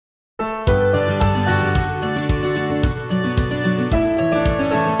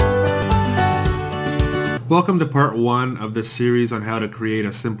Welcome to part 1 of this series on how to create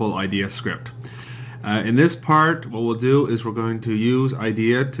a simple IDEA script. In this part, what we'll do is we're going to use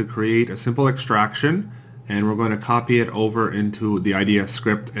IDEA to create a simple extraction, and we're going to copy it over into the IDEA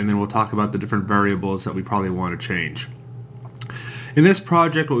script, and then we'll talk about the different variables that we probably want to change. In this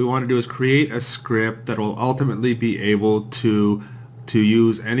project, what we want to do is create a script that will ultimately be able to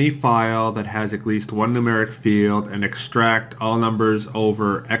use any file that has at least one numeric field and extract all numbers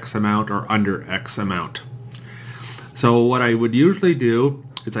over X amount or under X amount. So what I would usually do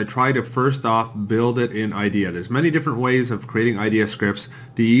is I try to first off build it in IDEA. There's many different ways of creating IDEA scripts.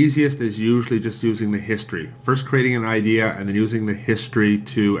 The easiest is usually just using the history. First creating an IDEA and then using the history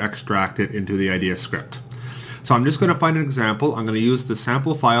to extract it into the IDEA script. So I'm just going to find an example. I'm going to use the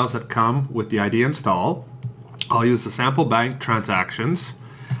sample files that come with the IDEA install. I'll use the sample bank transactions.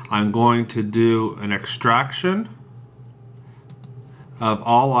 I'm going to do an extraction of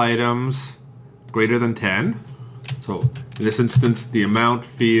all items greater than 10. So in this instance, the amount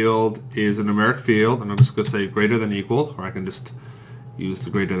field is a numeric field, and I'm just going to say greater than equal, or I can just use the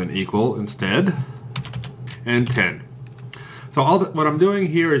greater than equal instead, and 10. So what I'm doing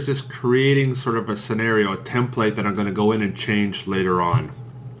here is just creating sort of a scenario, a template that I'm going to go in and change later on.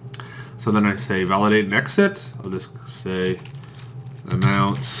 So then I say validate and exit. I'll just say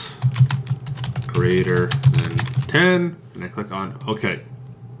amounts greater than 10, and I click on OK.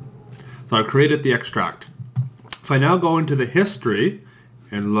 So I've created the extract. If I now go into the history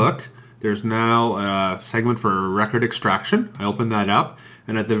and look, there's now a segment for record extraction. I open that up,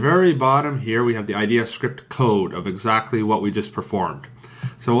 and at the very bottom here we have the IDEAScript code of exactly what we just performed.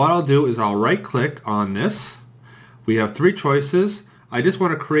 So what I'll do is I'll right click on this. We have three choices. I just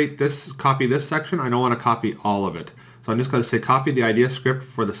want to create this, copy this section. I don't want to copy all of it. So I'm just going to say copy the IDEAScript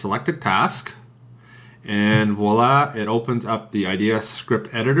for the selected task, and voila, it opens up the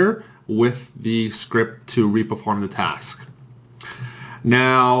IDEAScript editor with the script to reperform the task.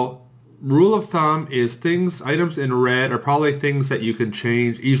 Now, rule of thumb is items in red are probably things that you can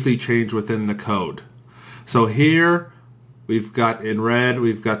easily change within the code. So here we've got in red,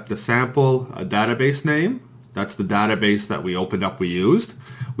 we've got the sample database name. That's the database that we opened up, we used.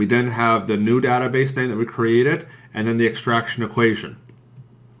 We then have the new database name that we created, and then the extraction equation.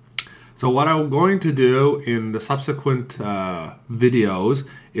 So what I'm going to do in the subsequent videos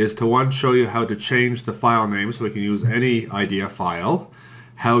is to show you how to change the file name so we can use any IDEA file,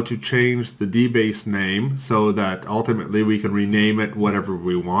 how to change the dbase name so that ultimately we can rename it whatever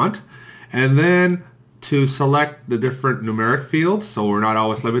we want, and then to select the different numeric fields so we're not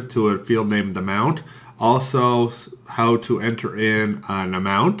always limited to a field named amount. Also, how to enter in an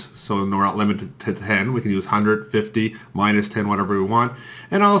amount, so we're not limited to 10. We can use 100, 50, minus 10, whatever we want.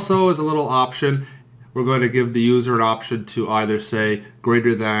 And also, as a little option, we're going to give the user an option to either say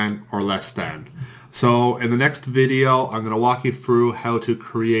greater than or less than. So in the next video, I'm going to walk you through how to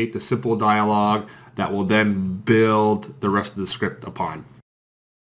create the simple dialog that will then build the rest of the script upon.